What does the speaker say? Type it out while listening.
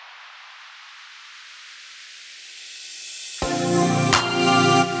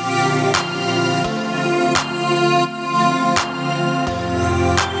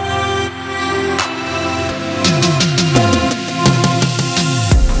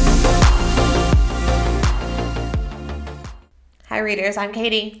Hi, readers. I'm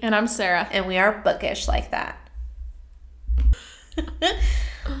Katie. And I'm Sarah. And we are bookish like that.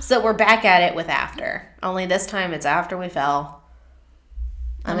 So we're back at it with After. Only this time it's After We Fell.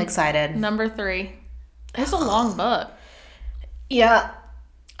 I'm excited. Number 3. It's a long book. Yeah.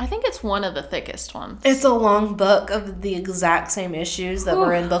 I think it's one of the thickest ones. It's a long book of the exact same issues that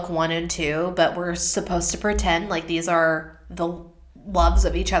were in book 1 and 2, but we're supposed to pretend like these are the loves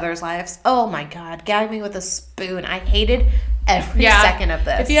of each other's lives. Oh my God. Gag me with a spoon. I hated every second of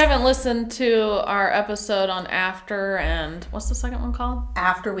this. If you haven't listened to our episode on After and what's the second one called?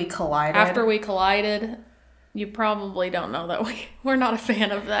 After We Collided. After We Collided, you probably don't know that we're not a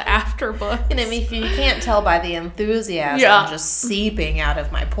fan of the After books. And I mean, if you can't tell by the enthusiasm just seeping out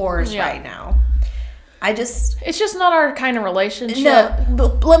of my pores right now. It's just not our kind of relationship. No,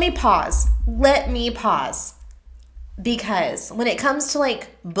 but let me pause. Because when it comes to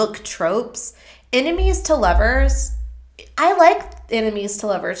like book tropes, enemies to lovers, I like enemies to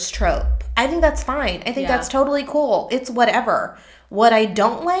lovers trope. I think that's fine. I think that's totally cool. It's whatever. What I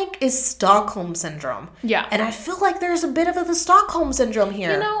don't like is Stockholm Syndrome. Yeah. And I feel like there's a bit of the Stockholm Syndrome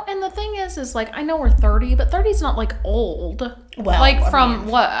here. You know, and the thing is like, I know we're 30, but 30 is not like old. Well, like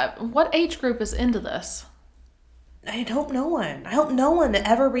what age group is into this? I hope no one. I hope no one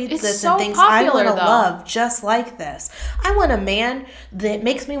ever reads this so and thinks, popular, I want to love just like this. I want a man that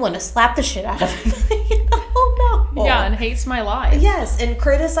makes me want to slap the shit out of him. Oh, no. Yeah, and hates my life. Yes, and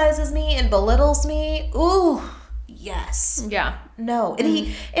criticizes me and belittles me. Ooh, yes. Yeah. No.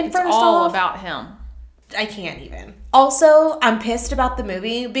 And it's all about him. I can't even. Also, I'm pissed about the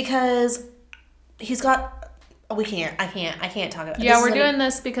movie because he's got... I can't talk about it. Yeah, we're doing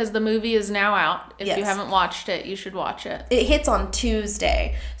this because the movie is now out. If you haven't watched it, you should watch it. It hits on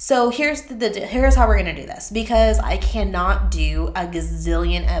Tuesday. So here's how we're going to do this. Because I cannot do a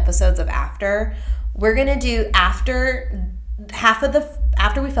gazillion episodes of After. We're going to do After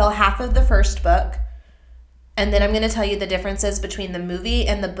We Fell, half of the first book. And then I'm going to tell you the differences between the movie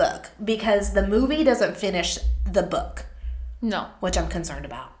and the book. Because the movie doesn't finish the book. No. Which I'm concerned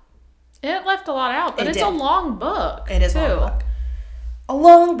about. It left a lot out, but it's a long book. It is a long book. A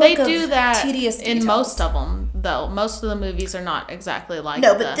long book. They do that tedious details. In most of them, though. Most of the movies are not exactly like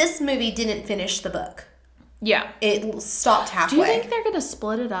that. No, but this movie didn't finish the book. Yeah. It stopped halfway. Do you think they're going to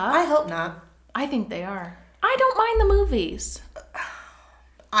split it up? I hope not. I think they are. I don't mind the movies.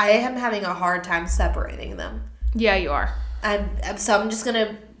 I am having a hard time separating them. Yeah, you are. So I'm just going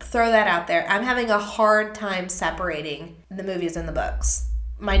to throw that out there. I'm having a hard time separating the movies and the books.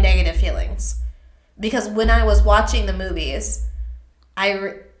 My negative feelings. Because when I was watching the movies,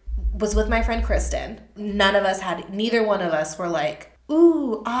 I was with my friend Kristen. Neither one of us were like,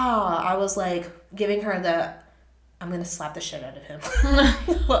 ooh, ah. I was like giving her I'm going to slap the shit out of him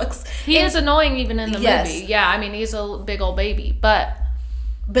looks. He is annoying even in the movie. Yeah, I mean, he's a big old baby. But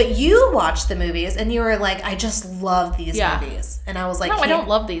you watched the movies and you were like, I just love these movies. And I was like, no, I don't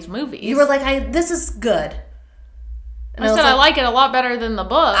love these movies. You were like, this is good. And I said I like it a lot better than the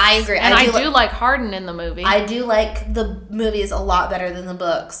book. I agree. And I do like Hardin in the movie. I do like the movies a lot better than the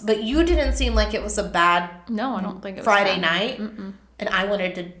books. But you didn't seem like it was a bad No, I don't think it was Friday bad. night. Mm-mm. And I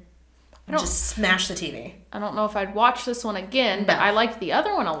wanted to just smash the TV. I don't know if I'd watch this one again, but I liked the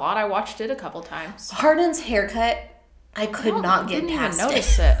other one a lot. I watched it a couple times. Hardin's haircut, I could not get past it. I didn't even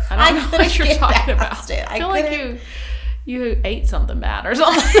notice it. I don't know what you're talking about. It. I feel like you ate something bad or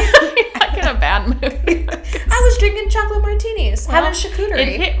something. Like in a bad mood. I was drinking chocolate martinis, having charcuterie.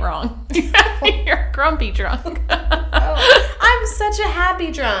 It hit wrong. You're grumpy drunk. I'm such a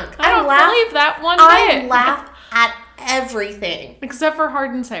happy drunk. I don't believe that one bit. I laugh at everything. Except for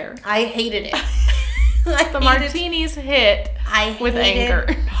Hardin's hair. I hated it. The martinis hit with anger.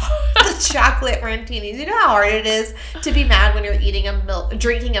 The chocolate martinis. You know how hard it is to be mad when you're drinking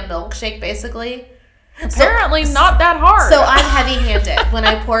a milkshake, basically? Apparently not that hard. So I'm heavy-handed. When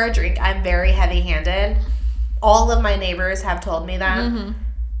I pour a drink, I'm very heavy-handed. All of my neighbors have told me that. Mm-hmm.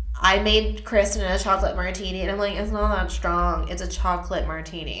 I made Kristen a chocolate martini, and I'm like, it's not that strong. It's a chocolate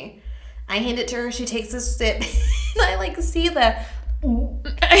martini. I hand it to her. She takes a sip, and I see the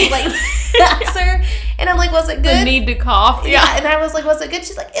that's her, and I'm like, was it good? The need to cough. Yeah, and I was like, was it good?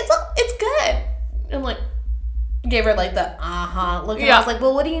 She's like, it's good. And I'm like, gave her the look, and I was like,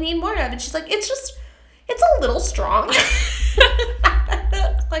 well, what do you need more of? And she's like, it's a little strong.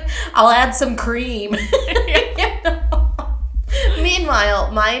 Like, I'll add some cream.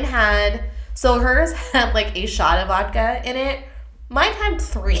 Meanwhile, hers had a shot of vodka in it. Mine had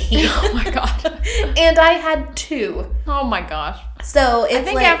 3. Oh my god. And I had 2. Oh my gosh. So it's I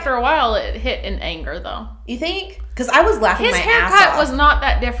think after a while it hit in anger though. You think? Because I was laughing my ass off. His haircut was not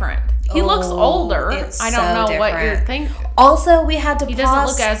that different. He looks older. I don't know different. What you're thinking. Also, we had to pause. He doesn't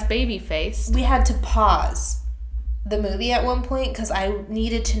look as baby-faced. We had to pause the movie at one point because I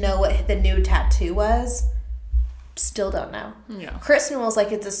needed to know what the new tattoo was. Still don't know. Yeah. Kristen was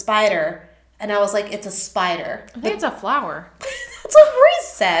like, it's a spider. And I was like, it's a spider. I think it's a flower. That's what Maurice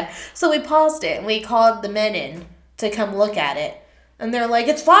said. So we paused it and we called the men in to come look at it. And they're like,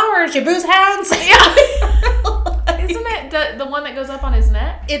 it's flowers, you booze hounds. Yeah. Isn't it the one that goes up on his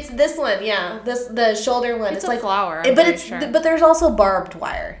neck? It's this one, yeah. The shoulder one. It's like a flower. But there's also barbed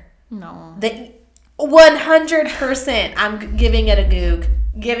wire. No. 100%. I'm giving it a goog.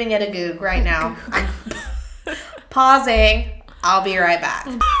 Giving it a goog right now. Pausing. I'll be right back.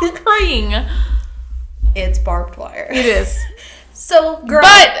 Crying. It's barbed wire. It is. So, girl.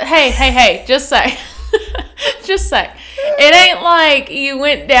 But, hey, just say. Just say. It ain't like you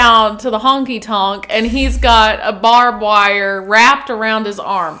went down to the honky tonk and he's got a barbed wire wrapped around his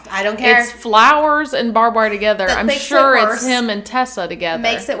arm. I don't care. It's flowers and barbed wire together. I'm sure it's him and Tessa together.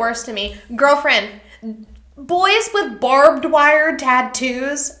 Makes it worse to me. Girlfriend, boys with barbed wire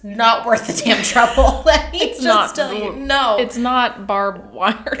tattoos, not worth the damn trouble. Let me just tell you. No. It's not barbed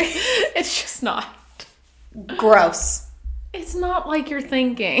wire. It's just not. Gross. It's not like you're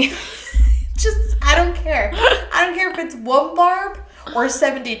thinking. I don't care. I don't care if it's one barb or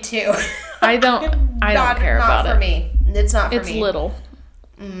 72. I don't care about it. Not for me. It's not for me. It's little.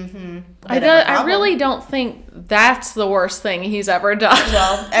 Mm-hmm. I really don't think that's the worst thing he's ever done.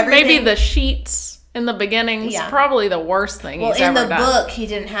 Well, maybe the sheets in the beginning is probably the worst thing he's ever done. Well, in the book, he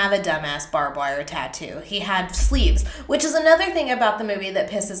didn't have a dumbass barbed wire tattoo. He had sleeves, which is another thing about the movie that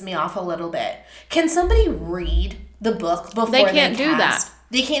pisses me off a little bit. Can somebody read the book before they cast? They can't do that.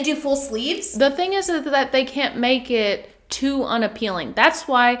 They can't do full sleeves? The thing is that they can't make it too unappealing. That's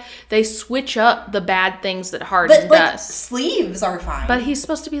why they switch up the bad things that Hardin does. Sleeves are fine. But he's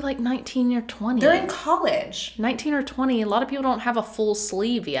supposed to be like 19 or 20. They're in college. 19 or 20. A lot of people don't have a full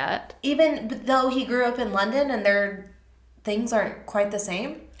sleeve yet. Even though he grew up in London and their things aren't quite the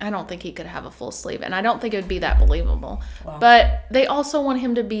same? I don't think he could have a full sleeve. And I don't think it would be that believable. Wow. But they also want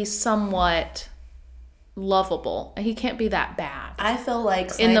him to be somewhat lovable. He can't be that bad. I feel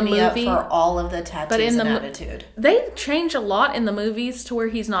like in the movie up for all of the tattoos and attitude. They change a lot in the movies to where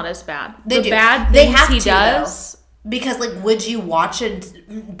he's not as bad. The bad things he does. Because would you watch a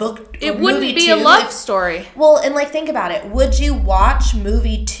book? It wouldn't be a love story. Well, and think about it. Would you watch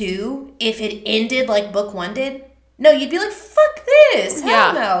movie 2 if it ended like book 1 did? No, you'd be like, "Fuck this!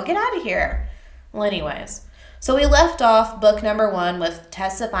 Hell no! Get out of here." Well, anyways. So we left off book number 1 with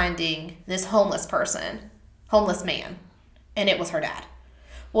Tessa finding this homeless man, and it was her dad.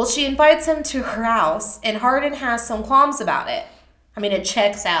 Well, she invites him to her house, and Hardin has some qualms about it. I mean, it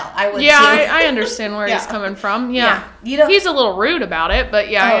checks out. I would too. I understand where he's coming from. Yeah. He's a little rude about it, but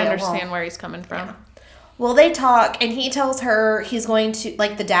I understand where he's coming from. Yeah. Well, they talk, and he tells her he's going to,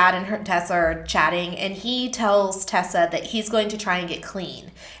 the dad and Tessa are chatting, and he tells Tessa that he's going to try and get clean,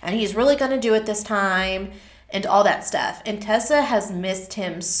 and he's really going to do it this time. And all that stuff. And Tessa has missed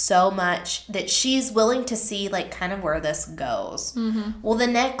him so much that she's willing to see, kind of where this goes. Mm-hmm. Well, the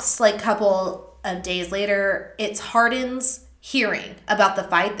next, couple of days later, it's Hardin's hearing about the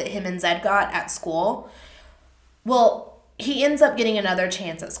fight that him and Zed got at school. Well, he ends up getting another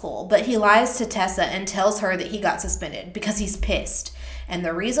chance at school. But he lies to Tessa and tells her that he got suspended because he's pissed. And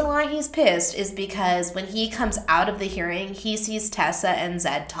the reason why he's pissed is because when he comes out of the hearing, he sees Tessa and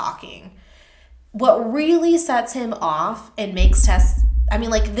Zed talking. What really sets him off and makes Tess,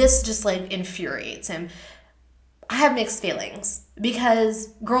 this just, infuriates him. I have mixed feelings because,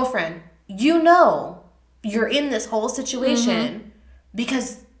 girlfriend, you're in this whole situation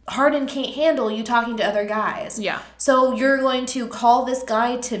because Hardin can't handle you talking to other guys. Yeah. So you're going to call this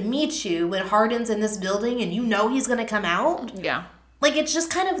guy to meet you when Hardin's in this building and he's going to come out? Yeah. It's just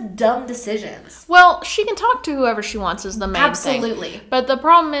kind of dumb decisions. Well, she can talk to whoever she wants is the main thing. Absolutely. But the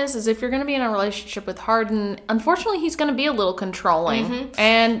problem is if you're going to be in a relationship with Hardin, unfortunately, he's going to be a little controlling. Mm-hmm.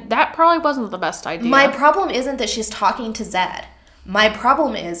 And that probably wasn't the best idea. My problem isn't that she's talking to Zed. My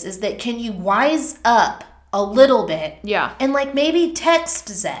problem is that can you wise up a little bit? Yeah. And, maybe text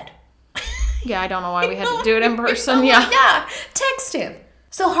Zed. Yeah, I don't know why we had to do it in person. Yeah. Yeah, text him.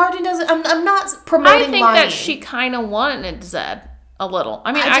 So Hardin doesn't... I'm not promoting I think lying. that she kind of wanted Zed. A little.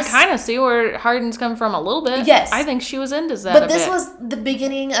 I kind of see where Hardin's come from a little bit. Yes. I think she was into Zed But this was the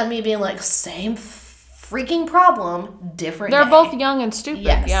beginning of me being same freaking problem, different They're day. both young and stupid.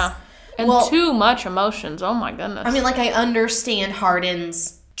 Yes. Yeah. And too much emotions. Oh, my goodness. I understand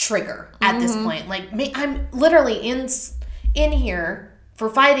Hardin's trigger at this point. I'm literally in here for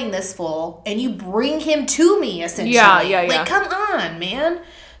fighting this fool, and you bring him to me, essentially. Yeah. Come on, man.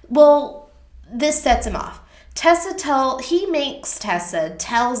 Well, this sets him off. He makes Tessa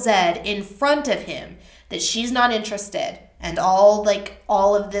tell Zed in front of him that she's not interested, and all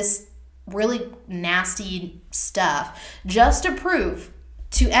of this really nasty stuff, just to prove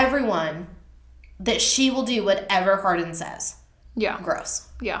to everyone that she will do whatever Hardin says. Yeah. Gross.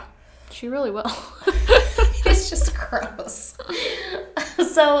 Yeah. She really will. It's just gross.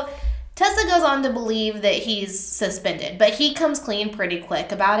 So Tessa goes on to believe that he's suspended, but he comes clean pretty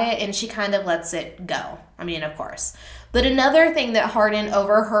quick about it, and she kind of lets it go. I mean, of course. But another thing that Hardin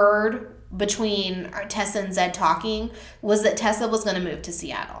overheard between Tessa and Zed talking was that Tessa was going to move to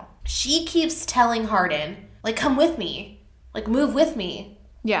Seattle. She keeps telling Hardin, like, come with me. Like, move with me.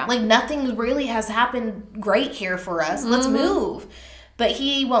 Yeah. Like, nothing really has happened great here for us. Let's move. But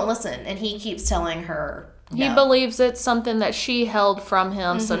he won't listen, and he keeps telling her no. He believes it's something that she held from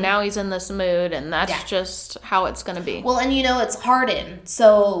him, so now he's in this mood, and that's just how it's going to be. Well, and it's Hardin,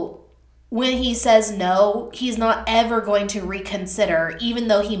 so when he says no, he's not ever going to reconsider, even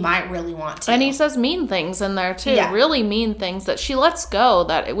though he might really want to. And he says mean things in there, too. Yeah. Really mean things that she lets go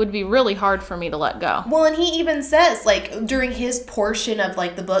that it would be really hard for me to let go. Well, and he even says, like, during his portion of,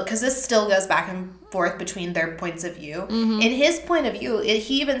 like, the book, because this still goes back and forth between their points of view. In his point of view,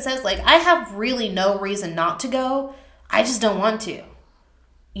 he even says, like, I have really no reason not to go. I just don't want to.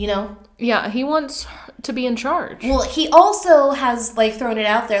 You know? Yeah, he wants to be in charge. Well, he also has, like, thrown it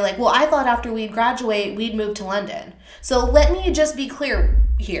out there, like, well, I thought after we'd graduate, we'd move to London. So let me just be clear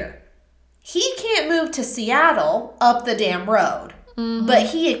here. He can't move to Seattle up the damn road. But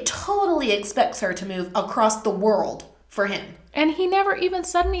he totally expects her to move across the world for him. And he never even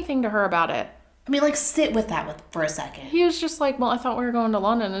said anything to her about it. I mean, like, sit with that for a second. He was just like, well, I thought we were going to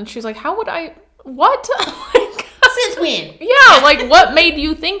London. And she's like, how would I... What? Since when? Yeah, like, what made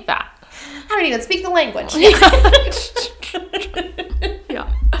you think that? I don't even speak the language. Yeah.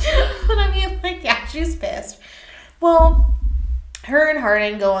 But I mean, like, yeah, she's pissed. Well, her and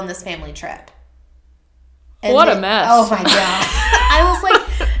Hardin go on this family trip. And what a mess. Oh, my God. I was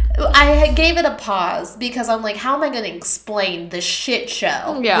like... I gave it a pause because I'm like, how am I going to explain the shit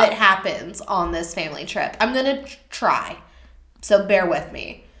show that happens on this family trip? I'm going to try. So bear with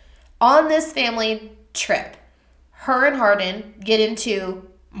me. On this family trip, her and Hardin get into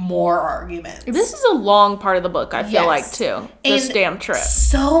more arguments. This is a long part of the book, I feel like, too. This damn trip.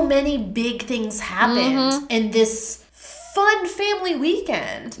 So many big things happened in this fun family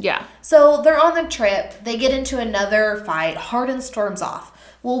weekend. Yeah. So they're on the trip. They get into another fight. Hardin storms off.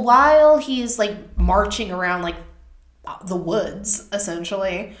 Well, while he's, like, marching around, like, the woods,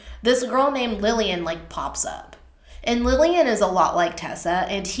 essentially, this girl named Lillian, like, pops up. And Lillian is a lot like Tessa,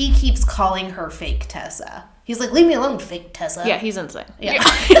 and he keeps calling her fake Tessa. He's like, leave me alone, fake Tessa. Yeah, he's insane. Yeah.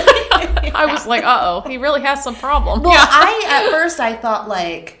 I was like, uh-oh, he really has some problem. Well, at first I thought,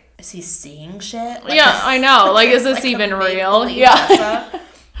 like, is he seeing shit? Like, yeah, I know. Like, is this like even real? Yeah. Tessa?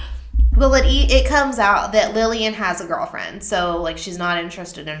 Well, it comes out that Lillian has a girlfriend, so, like, she's not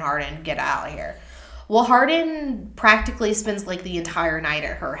interested in Hardin. Get out of here. Well, Hardin practically spends, like, the entire night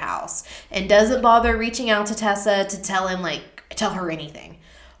at her house and doesn't bother reaching out to Tessa to tell her anything.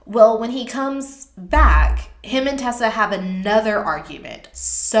 Well, when he comes back, him and Tessa have another argument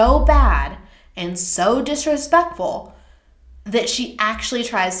so bad and so disrespectful that she actually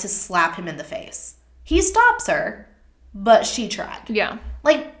tries to slap him in the face. He stops her, but she tried. Yeah.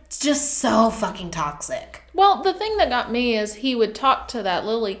 Like, it's just so fucking toxic. Well, the thing that got me is he would talk to that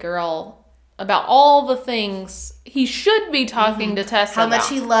Lily girl about all the things he should be talking to Tessa how about. Much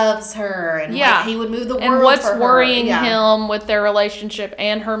he loves her, and like, he would move the world and what's for her. worrying him with their relationship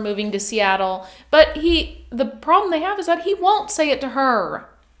and her moving to Seattle. But the problem they have is that he won't say it to her.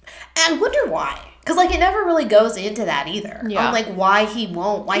 And I wonder why. Because, like, it never really goes into that either. Yeah. On, like, why he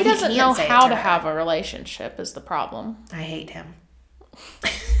won't, why he can't say it to her. He doesn't know how to have a relationship is the problem. I hate him.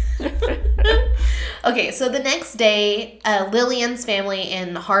 Okay, so the next day, Lillian's family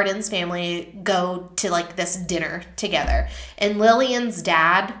and Hardin's family go to, like, this dinner together. And Lillian's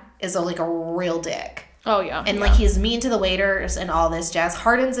dad is, like, a real dick. Oh, yeah. And, like, he's mean to the waiters and all this jazz.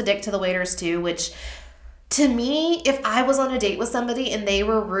 Hardin's a dick to the waiters, too, which, to me, if I was on a date with somebody and they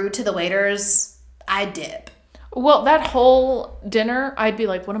were rude to the waiters, I'd dip. Well, that whole dinner, I'd be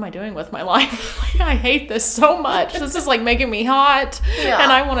like, what am I doing with my life? Like, I hate this so much. This is, like, making me hot. Yeah.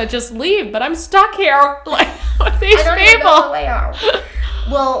 And I want to just leave, but I'm stuck here, like, with these people. Even know the way out.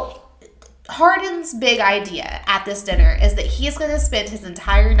 Well, Hardin's big idea at this dinner is that he's going to spend his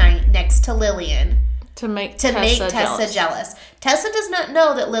entire night next to Lillian to make Tessa jealous. Tessa does not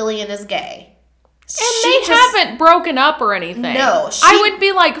know that Lillian is gay. And they haven't broken up or anything. No. I would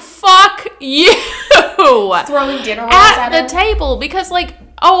be like, fuck you. Throwing dinner rolls at the table. Because, like,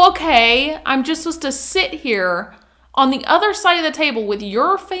 oh, okay, I'm just supposed to sit here on the other side of the table with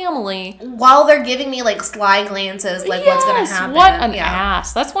your family. While they're giving me, like, sly glances, like, what's going to happen. What an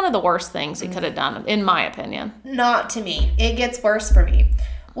ass. That's one of the worst things he could have done, in my opinion. Not to me. It gets worse for me.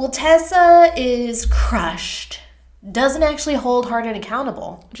 Well, Tessa is crushed. Doesn't actually hold Hardin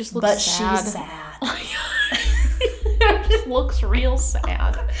accountable. Just looks sad. She's sad. Just looks real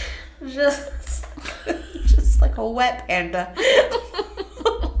sad. Just like a wet panda.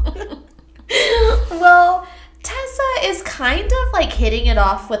 Well, Tessa is kind of, like, hitting it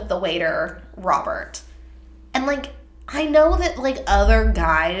off with the waiter, Robert. And, like, I know that, like, other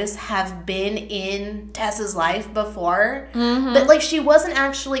guys have been in Tessa's life before, but, like, she wasn't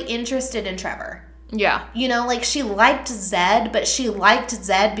actually interested in Trevor. Yeah. You know, like, she liked Zed, but she liked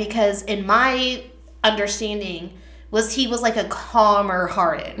Zed because, in my understanding, he was, like, a calmer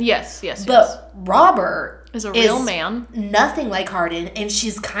Hardin. Yes. But Robert is a real man. Nothing like Hardin, and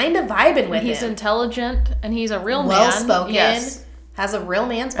she's kind of vibing with him. He's intelligent, and he's a real man. Well-spoken. Yes. Has a real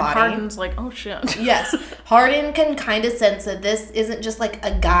man's body. And Hardin's like, oh, shit. Yes. Hardin can kind of sense that this isn't just, like,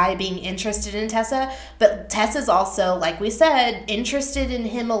 a guy being interested in Tessa, but Tessa's also, like we said, interested in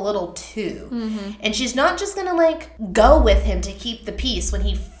him a little, too. Mm-hmm. And she's not just gonna, like, go with him to keep the peace when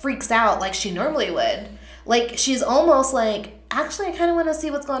he freaks out like she normally would. Like, she's almost like, actually, I kind of want to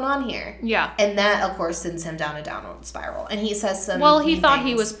see what's going on here. Yeah. And that, of course, sends him down a downward spiral. And he says some he thought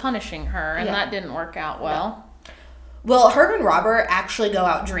he was punishing her, and that didn't work out well. Yeah. Well, her and Robert actually go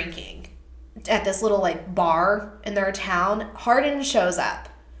out drinking at this little, like, bar in their town. Hardin shows up.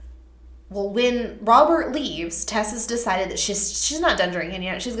 Well, when Robert leaves, Tessa's decided that she's not done drinking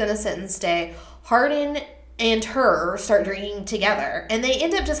yet. She's going to sit and stay. Hardin and her start drinking together. And they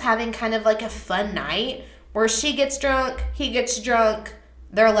end up just having kind of, like, a fun night where she gets drunk, he gets drunk,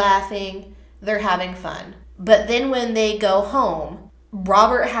 they're laughing, they're having fun. But then when they go home,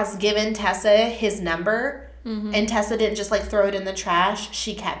 Robert has given Tessa his number. Mm-hmm. And Tessa didn't just, like, throw it in the trash.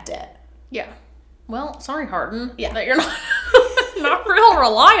 She kept it. Yeah. Well, sorry, Hardin. Yeah. That you're not real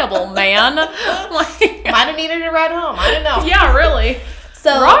reliable, man. Like, might have needed a ride home. I don't know. Yeah, really. So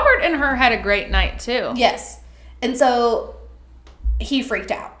Robert and her had a great night, too. Yes. And so he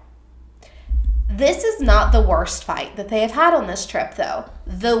freaked out. This is not the worst fight that they have had on this trip, though.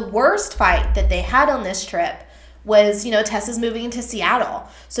 The worst fight that they had on this trip was, you know, Tessa's moving to Seattle.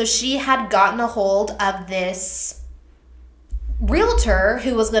 So she had gotten a hold of this realtor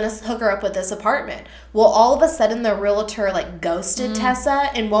who was going to hook her up with this apartment. Well, all of a sudden, the realtor, like, ghosted Tessa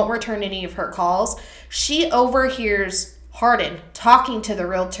and won't return any of her calls. She overhears Hardin talking to the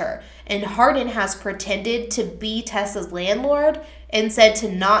realtor. And Hardin has pretended to be Tessa's landlord and said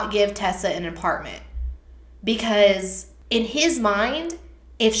to not give Tessa an apartment. Because in his mind,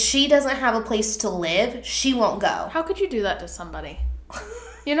 if she doesn't have a place to live, she won't go. How could you do that to somebody?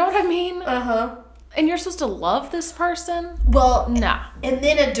 You know what I mean? Uh-huh. And you're supposed to love this person? Well, nah. And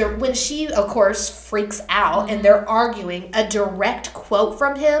then when she, of course, freaks out and they're arguing, a direct quote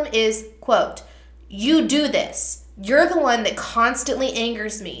from him is, quote, "You do this. You're the one that constantly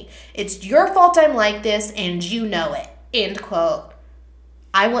angers me. It's your fault I'm like this, and you know it." End quote.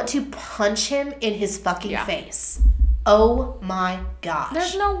 I want to punch him in his fucking face. Oh my gosh.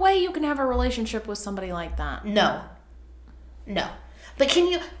 There's no way you can have a relationship with somebody like that. No. But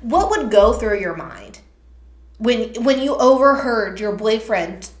what would go through your mind when you overheard your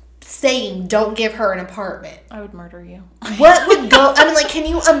boyfriend saying don't give her an apartment? I would murder you. What would go, I mean, like, can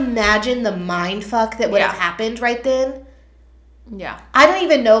you imagine the mind fuck that would have happened right then? Yeah. I don't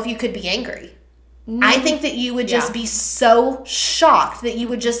even know if you could be angry. I think that you would just be so shocked that you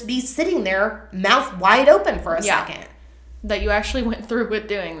would just be sitting there, mouth wide open for a second. That you actually went through with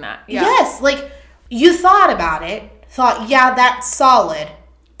doing that. Yeah. Yes, like, you thought about it, thought, yeah, that's solid,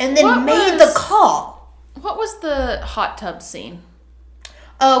 and then made the call. What was the hot tub scene?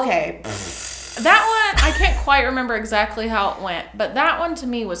 Okay. That one, I can't quite remember exactly how it went, but that one to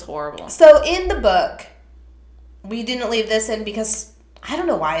me was horrible. So in the book, we didn't leave this in because I don't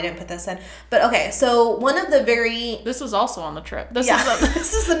know why I didn't put this in. But okay, so one of the This was also on the trip. This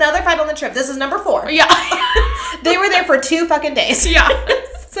is another fight on the trip. This is number 4. Yeah. They were there for 2 fucking days. Yeah.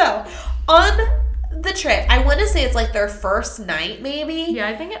 So, on the trip, I want to say it's like their first night, maybe. Yeah,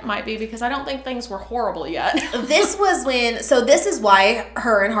 I think it might be because I don't think things were horrible yet. This is why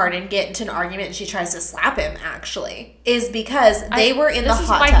her and Hardin get into an argument and she tries to slap him, actually. Is because they were in the hot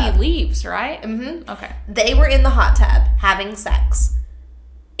tub. This is why he leaves, right? Mm-hmm. Okay. They were in the hot tub having sex.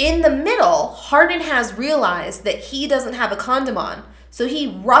 In the middle, Hardin has realized that he doesn't have a condom on. So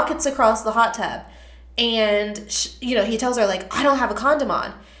he rockets across the hot tub. And, he tells her, like, I don't have a condom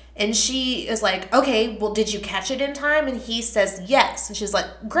on. And she is like, okay, well, did you catch it in time? And he says yes. And she's like,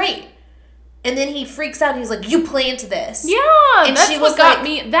 great. And then he freaks out and he's like, you planned this. Yeah, and that's she what was got like,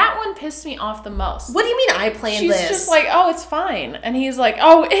 me. That one pissed me off the most. What do you mean I planned this? She's just like, oh, it's fine. And he's like,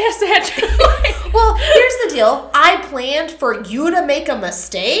 oh, is it? Well, here's the deal. I planned for you to make a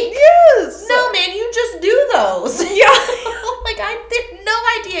mistake? Yes. No, man, you just do those. Yeah. Like, I had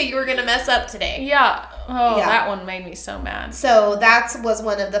no idea you were going to mess up today. Yeah. Oh, Yeah. that one made me so mad. So that was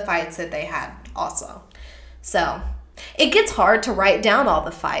one of the fights that they had also. So it gets hard to write down all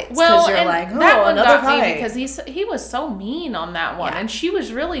the fights because you're like, oh, that one another got fight. me because he was so mean on that one, and she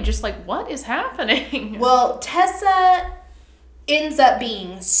was really just like, what is happening? Well, Tessa ends up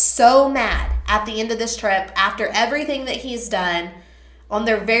being so mad at the end of this trip after everything that he's done. On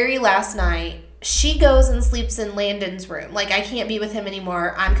their very last night, she goes and sleeps in Landon's room. Like, I can't be with him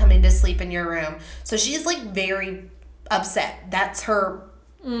anymore. I'm coming to sleep in your room. So she's like very upset. That's her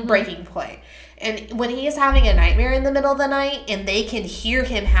breaking point. And when he is having a nightmare in the middle of the night and they can hear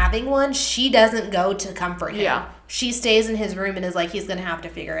him having one, she doesn't go to comfort him. Yeah. She stays in his room and is like, he's going to have to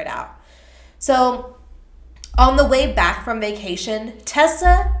figure it out. So on the way back from vacation,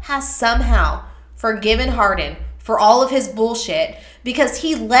 Tessa has somehow forgiven Hardin for all of his bullshit because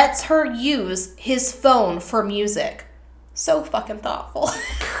he lets her use his phone for music. So fucking thoughtful.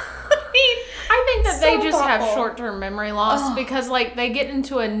 I think that they just thoughtful. have short-term memory loss because, like, they get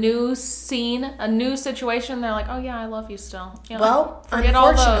into a new scene, a new situation. They're like, oh, yeah, I love you still. You know, Well, forget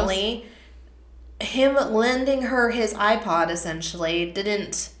all those. unfortunately, him lending her his iPod, essentially,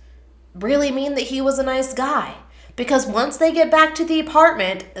 didn't really mean that he was a nice guy. Because once they get back to the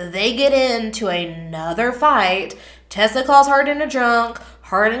apartment, they get into another fight. Tessa calls Hardin a drunk.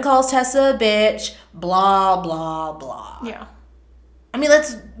 Hardin calls Tessa a bitch. Blah, blah, blah. Yeah. I mean,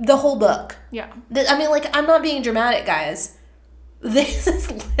 that's the whole book. Yeah. I mean, like, I'm not being dramatic, guys. This is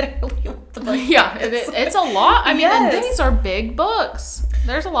literally what the book Yeah, is. it's a lot. I mean, Yes. and these are big books.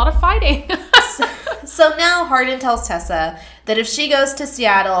 There's a lot of fighting. So now Hardin tells Tessa that if she goes to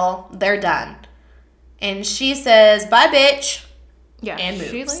Seattle, they're done. And she says, bye, bitch. Yeah, And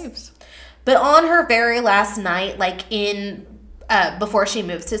she moves. leaves. But on her very last night, like before she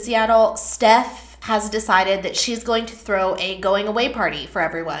moves to Seattle, Steph has decided that she's going to throw a going away party for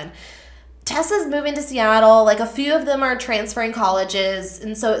everyone. Tessa's moving to Seattle. Like, a few of them are transferring colleges.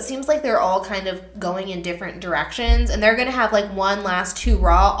 And so it seems like they're all kind of going in different directions. And they're going to have, like, one last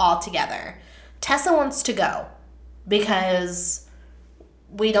hoorah all together. Tessa wants to go because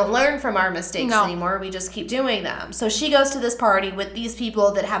we don't learn from our mistakes anymore. We just keep doing them. So she goes to this party with these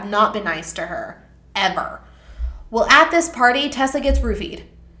people that have not been nice to her ever. Well, at this party, Tessa gets roofied.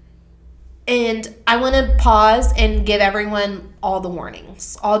 And I want to pause and give everyone all the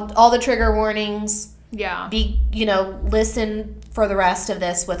warnings, all the trigger warnings. Yeah. Listen for the rest of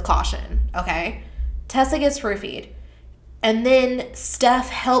this with caution, okay? Tessa gets roofied. And then Steph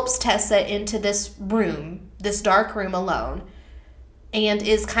helps Tessa into this room, this dark room alone, and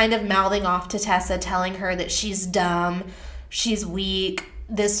is kind of mouthing off to Tessa, telling her that she's dumb, she's weak,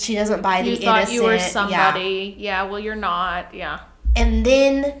 she doesn't buy the innocent. You thought you were somebody. Yeah, well, you're not. Yeah. And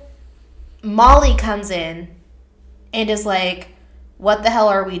then Molly comes in and is like, what the hell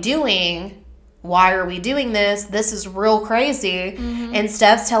are we doing? Why are we doing this? This is real crazy. Mm-hmm. And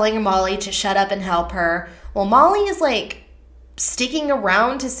Steph's telling Molly to shut up and help her. Well, Molly is like sticking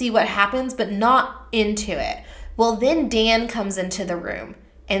around to see what happens, but not into it. Well, then Dan comes into the room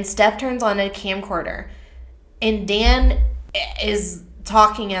and Steph turns on a camcorder. And Dan is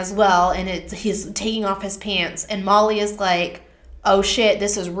talking as well, and he's taking off his pants. And Molly is like, oh shit,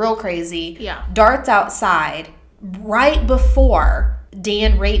 this is real crazy. Yeah. Darts outside right before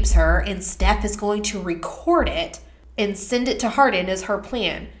Dan rapes her, and Steph is going to record it and send it to Hardin as her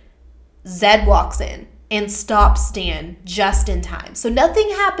plan. Zed walks in and stops Dan just in time. So nothing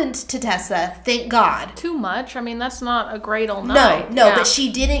happened to Tessa, thank God. Too much? I mean, that's not a great old night. No, but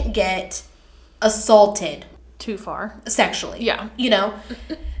she didn't get assaulted. Too far. Sexually. Yeah.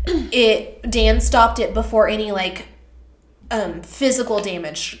 Dan stopped it before any, like, physical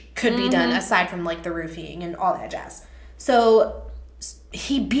damage could be done aside from, like, the roofing and all that jazz. So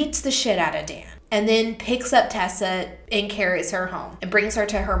he beats the shit out of Dan and then picks up Tessa and carries her home and brings her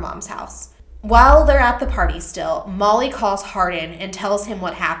to her mom's house. While they're at the party still, Molly calls Hardin and tells him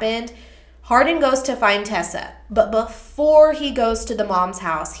what happened. Hardin goes to find Tessa, but before he goes to the mom's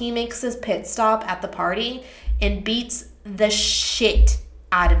house, he makes his pit stop at the party and beats the shit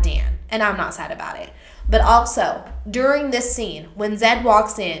out of Dan. And I'm not sad about it. But also, during this scene, when Zed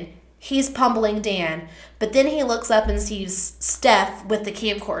walks in, he's pummeling Dan. But then he looks up and sees Steph with the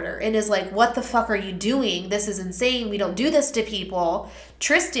camcorder and is like, what the fuck are you doing? This is insane. We don't do this to people.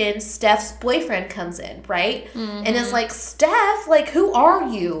 Tristan, Steph's boyfriend, comes in, right? Mm-hmm. And is like, Steph, like, who are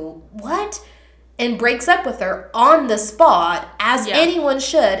you? What? And breaks up with her on the spot, as anyone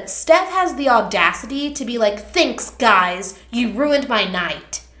should. Steph has the audacity to be like, thanks, guys. You ruined my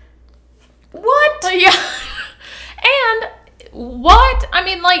night. What? Yeah. And what? I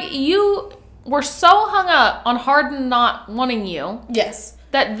mean, like, you were so hung up on Hardin not wanting you. Yes.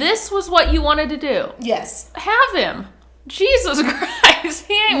 That this was what you wanted to do. Yes. Have him. Jesus Christ.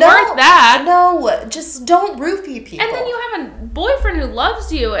 He ain't worth that. No. Just don't roofie people. And then you have a boyfriend who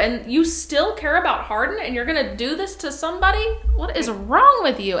loves you and you still care about Hardin and you're going to do this to somebody? What is wrong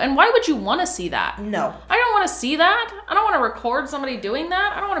with you? And why would you want to see that? No. I don't want to see that. I don't want to record somebody doing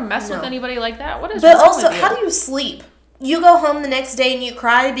that. I don't want to mess with anybody like that. What is wrong with you? But also, how do you sleep? You go home the next day and you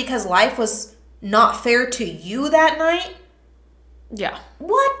cry because life was not fair to you that night? Yeah.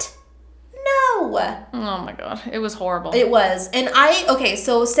 What? No. Oh my God. It was horrible. It was. And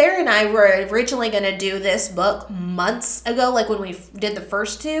so Sarah and I were originally going to do this book months ago, like when we did the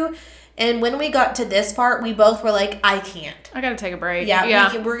first two. And when we got to this part, we both were like, I can't. I got to take a break.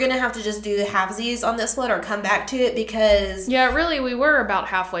 Yeah. We're going to have to just do the halvesies on this one or come back to it because... Yeah, really, we were about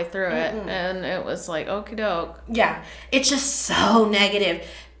halfway through it. And it was like, okie doke. Yeah. It's just so negative.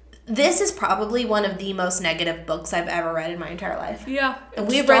 This is probably one of the most negative books I've ever read in my entire life. Yeah. And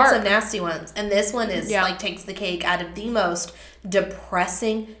we've read some nasty ones. And this one is like takes the cake out of the most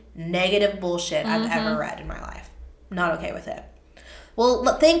depressing, negative bullshit I've ever read in my life. Not okay with it.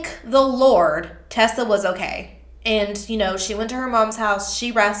 Well, thank the Lord, Tessa was okay. And, she went to her mom's house.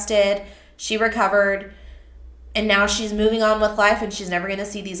 She rested. She recovered. And now she's moving on with life and she's never going to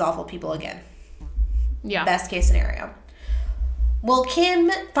see these awful people again. Yeah. Best case scenario. Well, Kim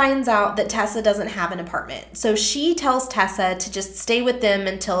finds out that Tessa doesn't have an apartment. So she tells Tessa to just stay with them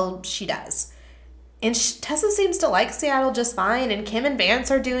until she does. And Tessa seems to like Seattle just fine. And Kim and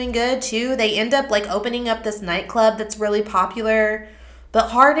Vance are doing good, too. They end up, opening up this nightclub that's really popular. But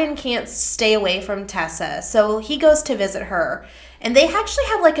Hardin can't stay away from Tessa. So he goes to visit her. And they actually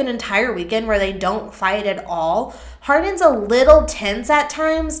have, an entire weekend where they don't fight at all. Hardin's a little tense at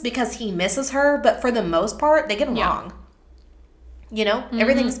times because he misses her. But for the most part, they get along.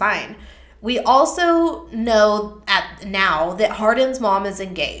 Everything's fine. We also know now that Hardin's mom is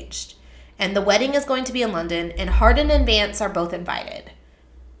engaged. And the wedding is going to be in London. And Hardin and Vance are both invited.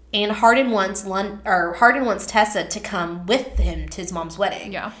 And Hardin wants Tessa to come with him to his mom's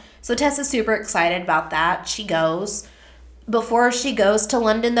wedding. Yeah. So Tessa's super excited about that. She goes. Before she goes to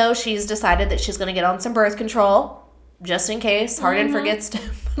London, though, she's decided that she's going to get on some birth control. Just in case Hardin forgets to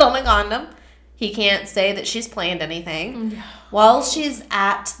put on a condom. He can't say that she's planned anything. Yeah. While she's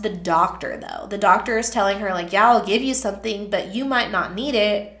at the doctor, though, the doctor is telling her, I'll give you something, but you might not need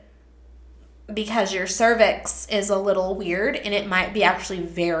it because your cervix is a little weird and it might be actually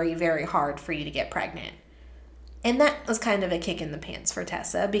very, very hard for you to get pregnant. And that was kind of a kick in the pants for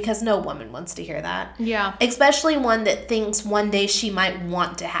Tessa because no woman wants to hear that. Yeah. Especially one that thinks one day she might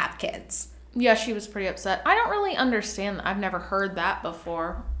want to have kids. Yeah, she was pretty upset. I don't really understand. I've never heard that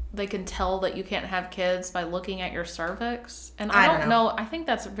before. They can tell that you can't have kids by looking at your cervix. And I don't know. I think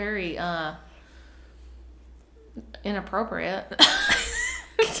that's very inappropriate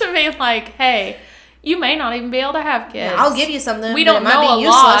to be like, hey, you may not even be able to have kids. Yeah, I'll give you something. We don't know a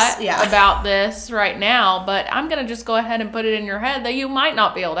lot about this right now, but I'm going to just go ahead and put it in your head that you might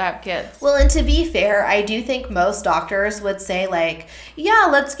not be able to have kids. Well, and to be fair, I do think most doctors would say, yeah,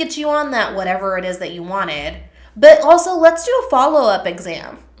 let's get you on that whatever it is that you wanted. But also, let's do a follow-up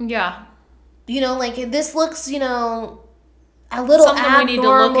exam. Yeah. This looks, a little something abnormal. We need to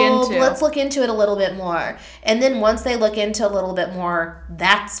look into. Let's look into it a little bit more. And then once they look into a little bit more,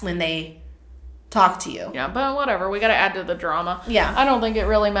 that's when they talk to you. Yeah, but whatever. We got to add to the drama. Yeah. I don't think it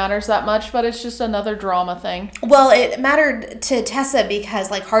really matters that much, but it's just another drama thing. Well, it mattered to Tessa because,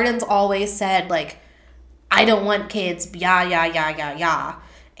 Hardin's always said, I don't want kids, yeah.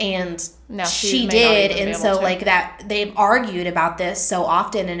 And now she did, and so that they've argued about this so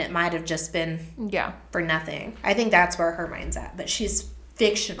often, and it might have just been for nothing. I think that's where her mind's at, but she's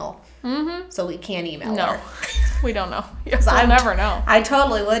fictional, so we can't email her. We don't know. Yes, I'll never know. I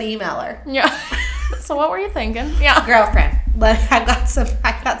totally would email her. Yeah. So what were you thinking? Yeah, girlfriend.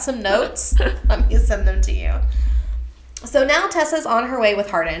 I got some notes. Let me send them to you. So now Tessa's on her way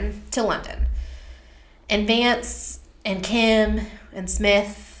with Hardin to London, and Vance and Kim and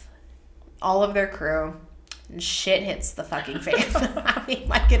Smith. All of their crew, and shit hits the fucking fan. I mean,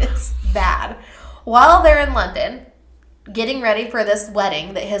 it is bad. While they're in London, getting ready for this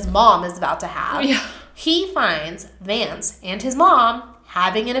wedding that his mom is about to have. Yeah. He finds Vance and his mom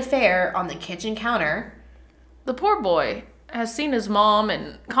having an affair on the kitchen counter. The poor boy has seen his mom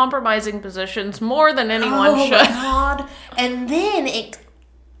in compromising positions more than anyone should. Oh, God. And then it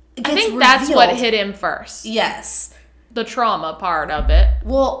gets I think revealed. that's what hit him first. Yes. The trauma part of it.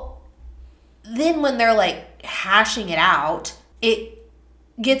 Well, then when they're, like, hashing it out, it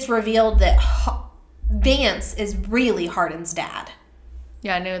gets revealed that Vance is really Hardin's dad.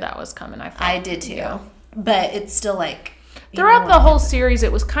 Yeah, I knew that was coming. I did too. Yeah. But it's still like... Throughout the whole series,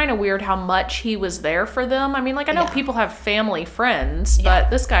 it was kind of weird how much he was there for them. I mean, like, I know people have family friends, but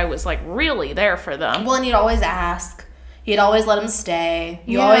this guy was, like, really there for them. Well, and he'd always ask. He'd always let him stay.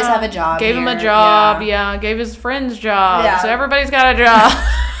 You always have a job. Gave him a job, gave his friends jobs. Yeah. So everybody's got a job.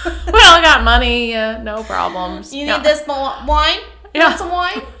 Well, I got money, no problems. You need this wine? You want some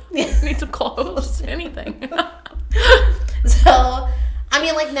wine? Need some clothes, anything. So, I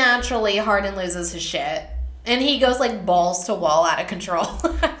mean, like, naturally, Hardin loses his shit. And he goes, like, balls to wall out of control.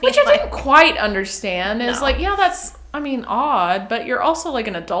 Which I didn't quite understand. It's like, that's, I mean, odd, but you're also, like,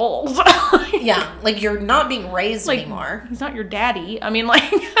 an adult. Yeah, like, you're not being raised anymore. He's not your daddy. I mean,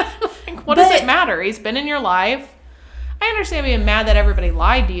 like what does it matter? He's been in your life. I understand being mad that everybody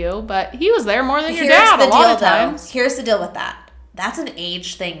lied to you, but he was there more than your dad a lot of times. Here's the deal with that. That's an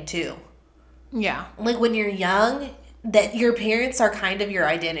age thing, too. Yeah. Like, when you're young, that your parents are kind of your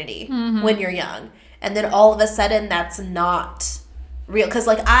identity when you're young. And then all of a sudden, that's not real. Because,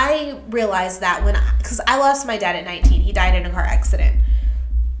 like, I realized that because I lost my dad at 19. He died in a car accident.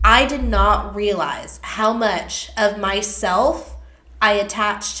 I did not realize how much of myself I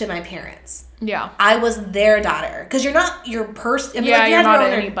attached to my parents. Yeah. I was their daughter. Because you're not your person. I mean, like, you're not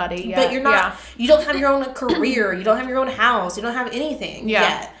anybody yet. But you're not, you don't have your own career. You don't have your own house. You don't have anything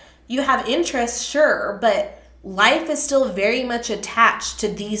yet. You have interests, sure, but life is still very much attached to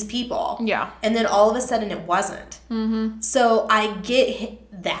these people. Yeah. And then all of a sudden it wasn't. Mm-hmm. So I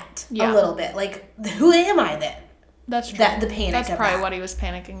get that a little bit. Like, who am I then? That's true. The panic That's probably what he was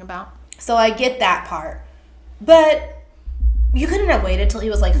panicking about. So I get that part. But you couldn't have waited till he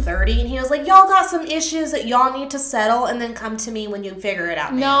was like 30 and he was like, y'all got some issues that y'all need to settle and then come to me when you figure it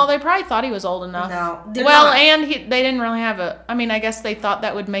out. No, they probably thought he was old enough. No. Well, not. And they didn't really have I guess they thought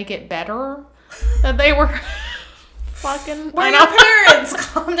that would make it better that they were... fucking... We're your parents.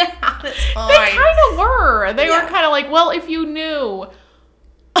 Calm down. It's fine. They kind of were. They were kind of like, well, if you knew.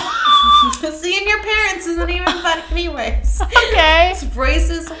 Seeing your parents isn't even fun anyways. Okay. It's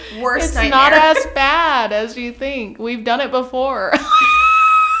Bryce's worst nightmare. It's not as bad as you think. We've done it before.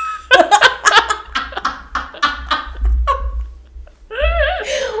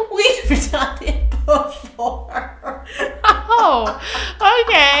 We've done it before. Oh,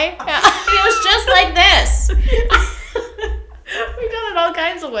 okay. It was just like this. We've done it all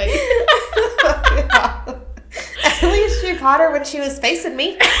kinds of ways. At least you caught her when she was facing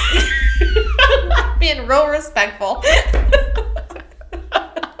me. Being real respectful.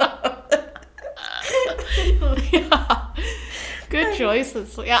 Yeah. Good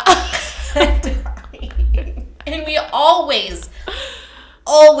choices. Yeah. And we always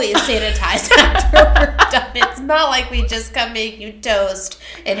sanitize after we're done. It's not like we just come make you toast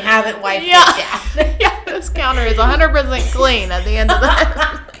and haven't wiped it down. Yeah, this counter is 100% clean at the end of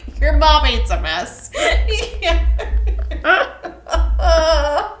that. Your mom hates a mess.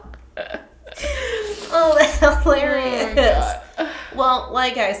 Oh, that's hilarious. Well,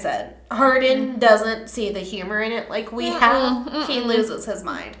 like I said, Hardin doesn't see the humor in it like we have. He loses his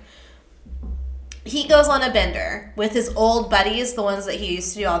mind. He goes on a bender with his old buddies, the ones that he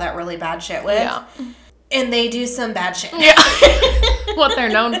used to do all that really bad shit with. Yeah. And they do some bad shit. Yeah. What they're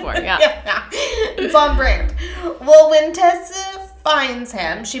known for, yeah. It's on brand. Well, when Tessa finds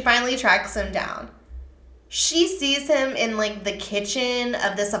him, she finally tracks him down. She sees him in, like, the kitchen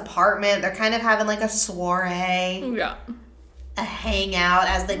of this apartment. They're kind of having, like, a soiree. Yeah. A hangout,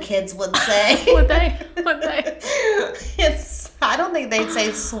 as the kids would say. Would they? I don't think they'd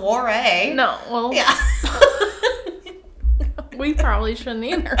say soiree. No, well. Yeah. We probably shouldn't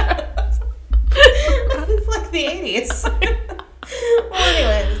either. It's like the 80s. Well,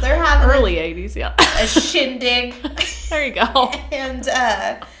 anyways, they're having early 80s, yeah. A shindig. There you go. And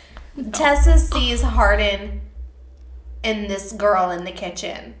Tessa sees Hardin and this girl in the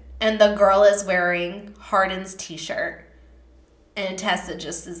kitchen. And the girl is wearing Hardin's t-shirt. And Tessa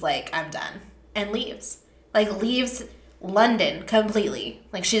just is like, I'm done. And leaves. Like, leaves London completely.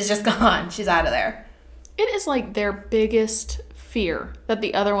 Like, she's just gone. She's out of there. It is like their biggest fear that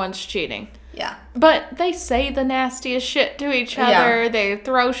the other one's cheating. Yeah. But they say the nastiest shit to each other. Yeah. They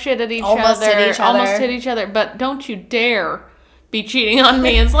throw shit at Almost hit each other. But don't you dare be cheating on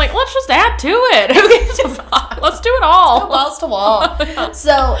me. It's like, let's just add to it. Who gives a fuck? Let's do it all. Walls to wall.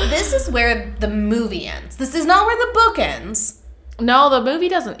 So this is where the movie ends. This is not where the book ends. No, the movie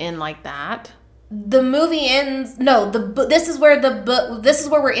doesn't end like that. The movie ends. No, this is where the book. This is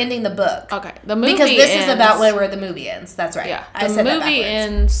where we're ending the book. Okay, the movie because this ends, is about where the movie ends. That's right. Yeah, I the said movie that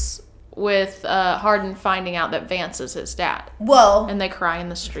ends with Hardin finding out that Vance is his dad. Well, and they cry in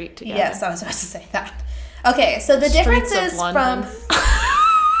the street together. Yes, I was about to say that. Okay, so the difference is from.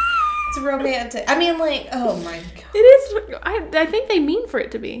 It's romantic. I mean, like, oh my god. It is. I think they mean for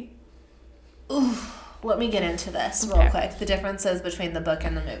it to be. Ooh, let me get into this real quick. The differences between the book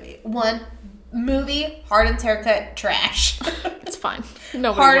and the movie. One, movie, Hardin's haircut, trash. It's fine.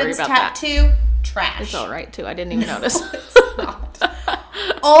 Nobody Hardin's worry about tattoo, that. Trash. It's all right too. I didn't even notice. It's not.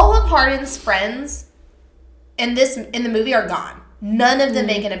 All of Hardin's friends in the movie are gone. None of them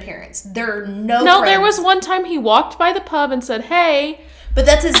make an appearance. There are no friends. There was one time he walked by the pub and said, "Hey." But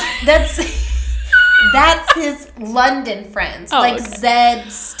that's his London friends. Like okay.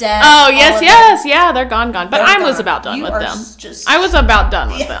 Zed, Steph. Oh, yes. Yeah, they're gone. But I was about done with them. I was about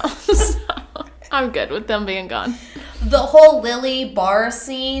done with them. So I'm good with them being gone. The whole Lily bar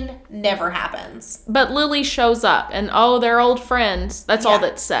scene never happens. But Lily shows up and, they're old friends. That's all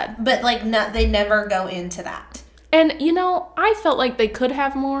that's said. But, they never go into that. And, I felt like they could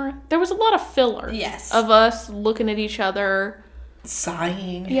have more. There was a lot of filler. Yes. Of us looking at each other.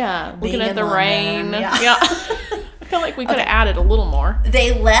 Sighing. Yeah. Looking at the rain. Yeah. I feel like we could have added a little more.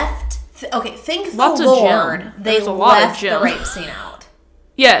 They left. Thank Lots the Lord. Jim. They left the rape scene out.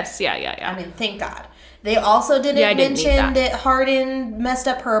 Yes. Yeah. I mean, thank God. They also didn't mention that Hardin messed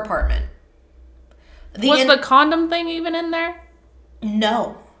up her apartment. Was the condom thing even in there?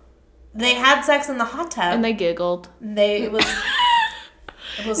 No. They had sex in the hot tub. And they giggled. It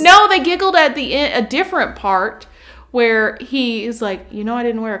was No, they giggled at the end, a different part where he is like, I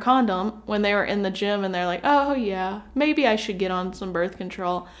didn't wear a condom when they were in the gym, and they're like, oh yeah, maybe I should get on some birth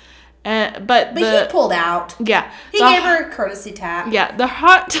control. But he pulled out. Yeah. He gave her a courtesy tap. Yeah, the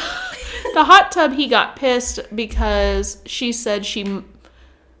hot tub, he got pissed because she said she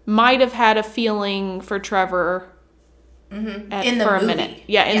might have had a feeling for Trevor for a minute.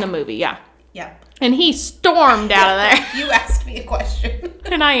 Yeah, in the movie, yeah. Yeah. And he stormed out of there. You asked me a question.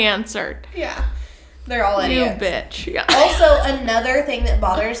 And I answered. Yeah. They're all idiots. You bitch. Yeah. Also, another thing that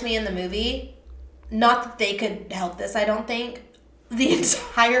bothers me in the movie, not that they could help this, I don't think, the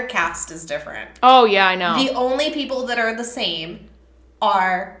entire cast is different. Oh, yeah, I know. The only people that are the same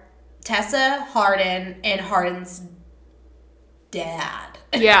are Tessa, Hardin, and Hardin's dad.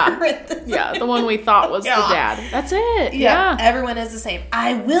 Yeah. Yeah, the one we thought was the dad. That's it. Yeah. Everyone is the same.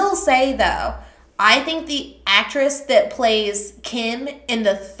 I will say, though, I think the actress that plays Kim in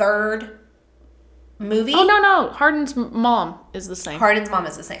the third movie... Oh, no. Hardin's mom is the same. Hardin's mom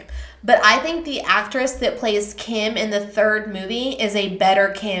is the same. But I think the actress that plays Kim in the third movie is a better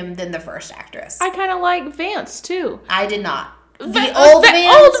Kim than the first actress. I kind of like Vance, too. I did not. Old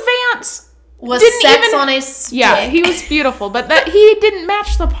Vance was sex on a stick. Yeah, he was beautiful, but he didn't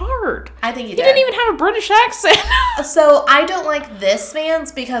match the part. I think he did. He didn't even have a British accent. So I don't like this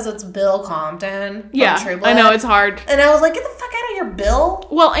Vance because it's Bill Compton from True Blood. I know, it's hard. And I was like, get the fuck out of here, Bill.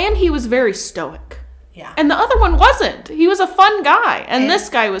 Well, and he was very stoic. Yeah. And the other one wasn't. He was a fun guy. And this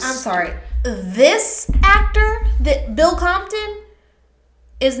guy was... I'm sorry. This actor, Bill Compton,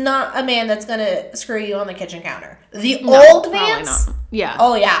 is not a man that's going to screw you on the kitchen counter. The old Vance? Not. Yeah.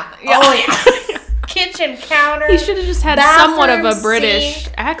 Oh, yeah. Oh, yeah. Kitchen counter. He should have just had somewhat of a British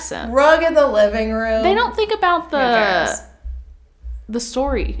accent. Rug in the living room. They don't think about the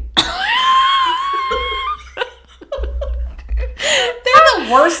story. They're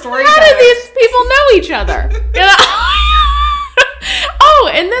the worst storytellers. How do these people know each other?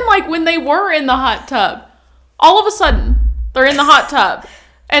 Oh, and then when they were in the hot tub, all of a sudden they're in the hot tub,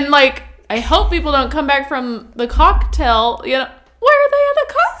 and I hope people don't come back from the cocktail. Where are they at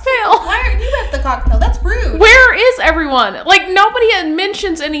the cocktail? Why aren't you at the cocktail? That's rude. Where is everyone? Nobody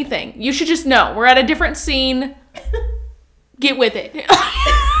mentions anything. You should just know we're at a different scene. Get with it.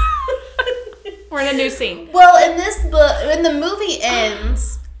 We're in a new scene. Well, when the movie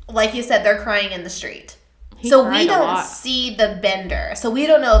ends, like you said, they're crying in the street. So we don't see the bender. So we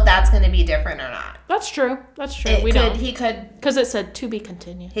don't know if that's going to be different or not. That's true. He could. Because it said to be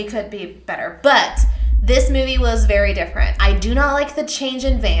continued. He could be better. But this movie was very different. I do not like the change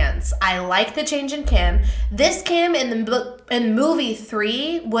in Vance. I like the change in Kim. This Kim in movie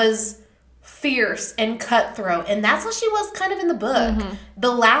 3 was fierce and cutthroat, and that's what she was kind of in the book.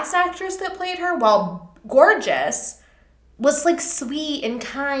 The last actress that played her, while gorgeous, was like sweet and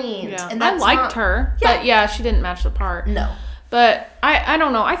kind. Yeah. And I liked her, but yeah, she didn't match the part. No. But I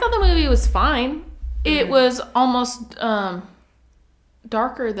don't know. I thought the movie was fine. It was almost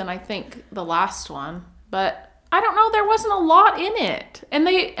darker than I think the last one, but I don't know. There wasn't a lot in it, and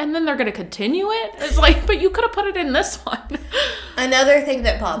then they're gonna continue it. It's like, but you could have put it in this one. Another thing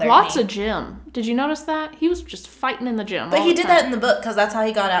that bothered Lots me. of gym. Did you notice that? He was just fighting in the gym. But he did that in the book because that's how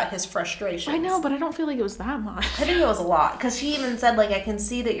he got out his frustrations. I know, but I don't feel like it was that much. I think it was a lot because she even said, like, I can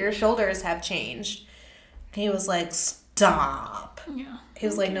see that your shoulders have changed. He was like, stop. Yeah. He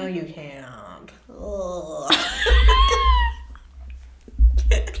was like, no, you can't. Ugh.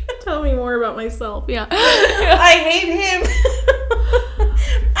 Tell me more about myself. Yeah. I hate him.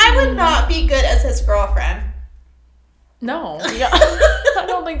 I would not be good as his girlfriend. No. Yeah. I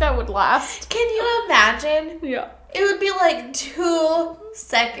don't think that would last. Can you imagine? Yeah. It would be like 2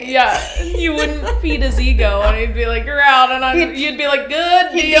 seconds. Yeah. You wouldn't feed his ego, and he'd be like, you're out, and you'd be like,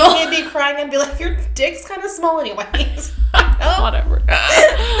 good deal. He'd be crying and be like, your dick's kind of small anyways. Whatever.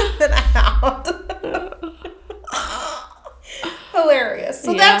 Then out. Hilarious.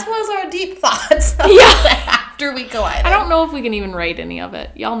 So that was our deep thoughts. After we collided. I don't know if we can even rate any of it.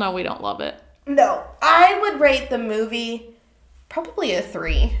 Y'all know we don't love it. No. I would rate the movie probably a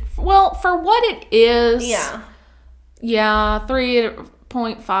 3. Well, for what it is. Yeah. Yeah,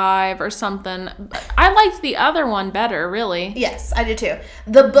 3.5 or something. I liked the other one better, really. Yes, I do too.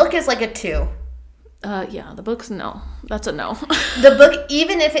 The book is like a 2. Yeah, the book's no. That's a no. The book,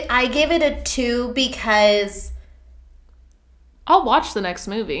 even if I give it a 2 because... I'll watch the next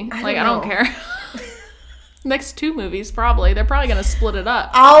movie. I don't know. care. Next 2 movies, probably. They're probably going to split it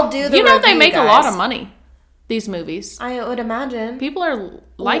up. I'll do the review, they make guys. a lot of money, these movies. I would imagine. People are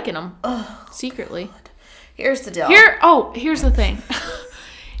liking them secretly. God. Here's the deal. Here's the thing.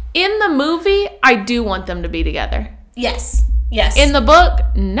 In the movie, I do want them to be together. Yes. Yes. In the book,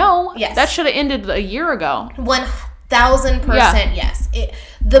 no. Yes. That should have ended a year ago. 1,000% yes.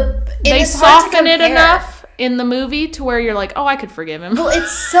 They soften it enough in the movie to where you're like, oh, I could forgive him. Well,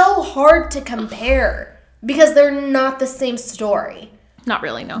 it's so hard to compare because they're not the same story. Not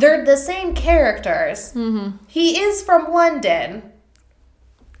really, no. They're the same characters. Mm-hmm. He is from London.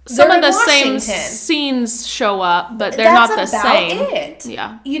 Some of the same scenes show up, but they're not the same. That's about it.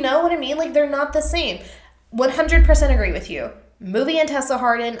 Yeah. You know what I mean? Like, they're not the same. 100% agree with you. Movie and Tessa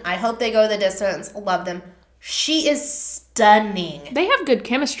Harden, I hope they go the distance. Love them. She is stunning. They have good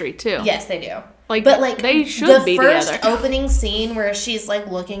chemistry, too. Yes, they do. But they should be together. The first opening scene where she's, like,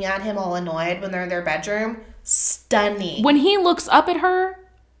 looking at him all annoyed when they're in their bedroom, stunning. When he looks up at her...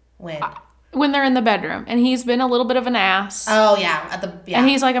 When they're in the bedroom, and he's been a little bit of an ass. Oh, yeah. And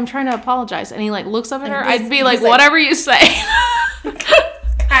he's like, I'm trying to apologize. And he, like, looks up at her. I'd be like, whatever you say.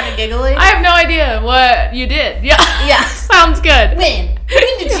 Kind of giggling. I have no idea what you did. Yeah. Yeah. Sounds good. When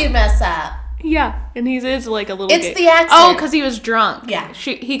did you mess up? Yeah. And he is like a little... It's the accent. Oh, because he was drunk. Yeah.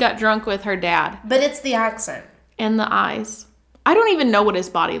 He got drunk with her dad. But it's the accent. And the eyes. I don't even know what his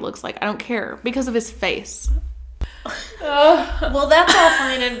body looks like. I don't care. Because of his face. Well, that's all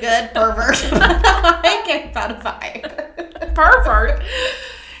fine and good, pervert. I care about a vibe. Pervert?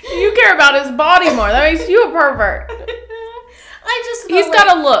 You care about his body more. That makes you a pervert. He's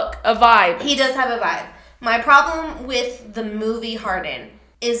got a look, a vibe. He does have a vibe. My problem with the movie Harden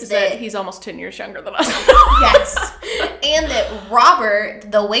is that he's almost 10 years younger than us. Yes. And that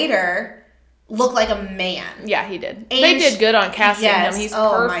Robert, the waiter, looked like a man. Yeah, he did. And they did good on casting him. He's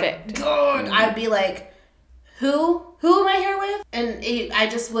perfect. My God. I'd be like, Who am I here with? And I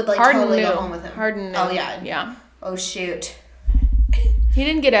just would totally go home with him. Harden knew. Oh, yeah. Yeah. Oh, shoot. He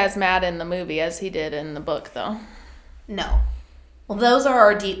didn't get as mad in the movie as he did in the book, though. No. Well, those are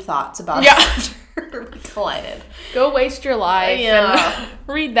our deep thoughts about it after we collided. Go waste your life and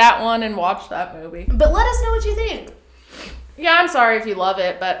read that one and watch that movie. But let us know what you think. Yeah, I'm sorry if you love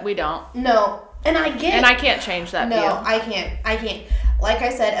it, but we don't. No. And I get it. And I can't change that view. No, I can't. Like I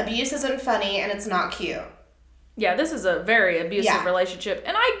said, abuse isn't funny and it's not cute. Yeah, this is a very abusive relationship.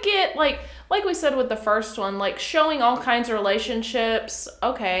 And I get, like we said with the first one, showing all kinds of relationships,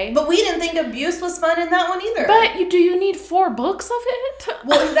 okay. But we didn't think abuse was fun in that one either. But do you need 4 books of it?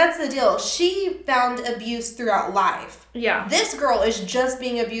 Well, that's the deal. She found abuse throughout life. Yeah. This girl is just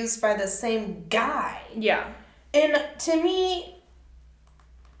being abused by the same guy. Yeah. And to me,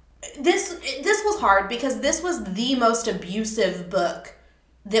 this was hard because this was the most abusive book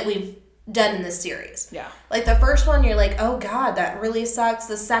that we've done in this series. Yeah. The first one, you're like, oh God, that really sucks.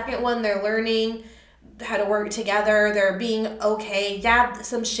 The second one, they're learning. how to work together. They're being okay. Yeah,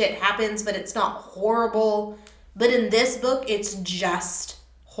 some shit happens, but it's not horrible. But in this book, it's just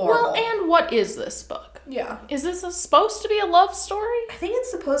horrible. Well, and what is this book? Yeah. Is this supposed to be a love story? I think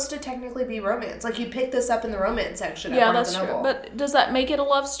it's supposed to technically be romance. Like, you pick this up in the romance section at Barnes & Noble. True. But does that make it a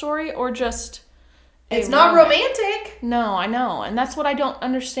love story or just... It's not romantic. No, I know. And that's what I don't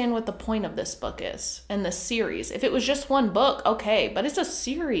understand what the point of this book is and the series. If it was just one book, okay. But it's a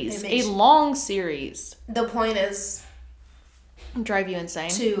series. A long series. The point is... drive you insane.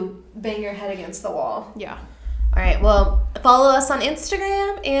 To bang your head against the wall. Yeah. All right. Well, follow us on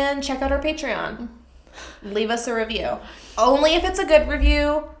Instagram and check out our Patreon. Leave us a review. Only if it's a good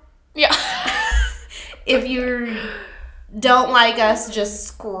review. Yeah. If you don't like us, just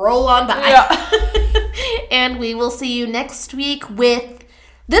scroll on by. Yeah. And we will see you next week with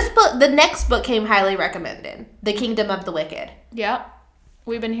this book. The next book came highly recommended. The Kingdom of the Wicked. Yep.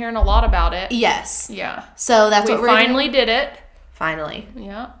 We've been hearing a lot about it. Yes. Yeah. So that's what we're finally did it. Finally.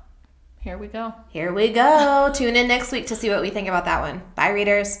 Yeah. Here we go. Here we go. Tune in next week to see what we think about that one. Bye,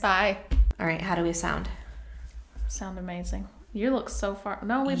 readers. Bye. All right. How do we sound? Sound amazing. You look so far.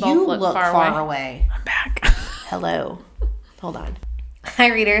 No, we both look far away. I'm back. Hello. Hold on. Hi,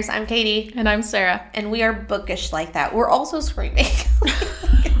 readers. I'm Katie. And I'm Sarah. And we are bookish like that. We're also screaming.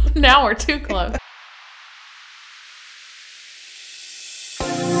 Now we're too close.